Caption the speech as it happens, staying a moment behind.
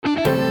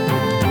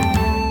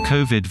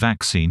COVID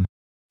vaccine.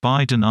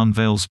 Biden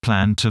unveils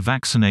plan to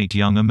vaccinate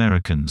young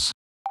Americans.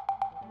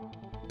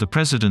 The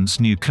president's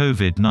new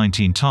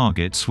COVID-19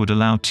 targets would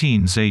allow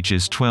teens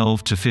ages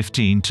 12 to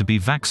 15 to be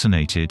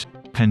vaccinated,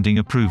 pending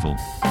approval.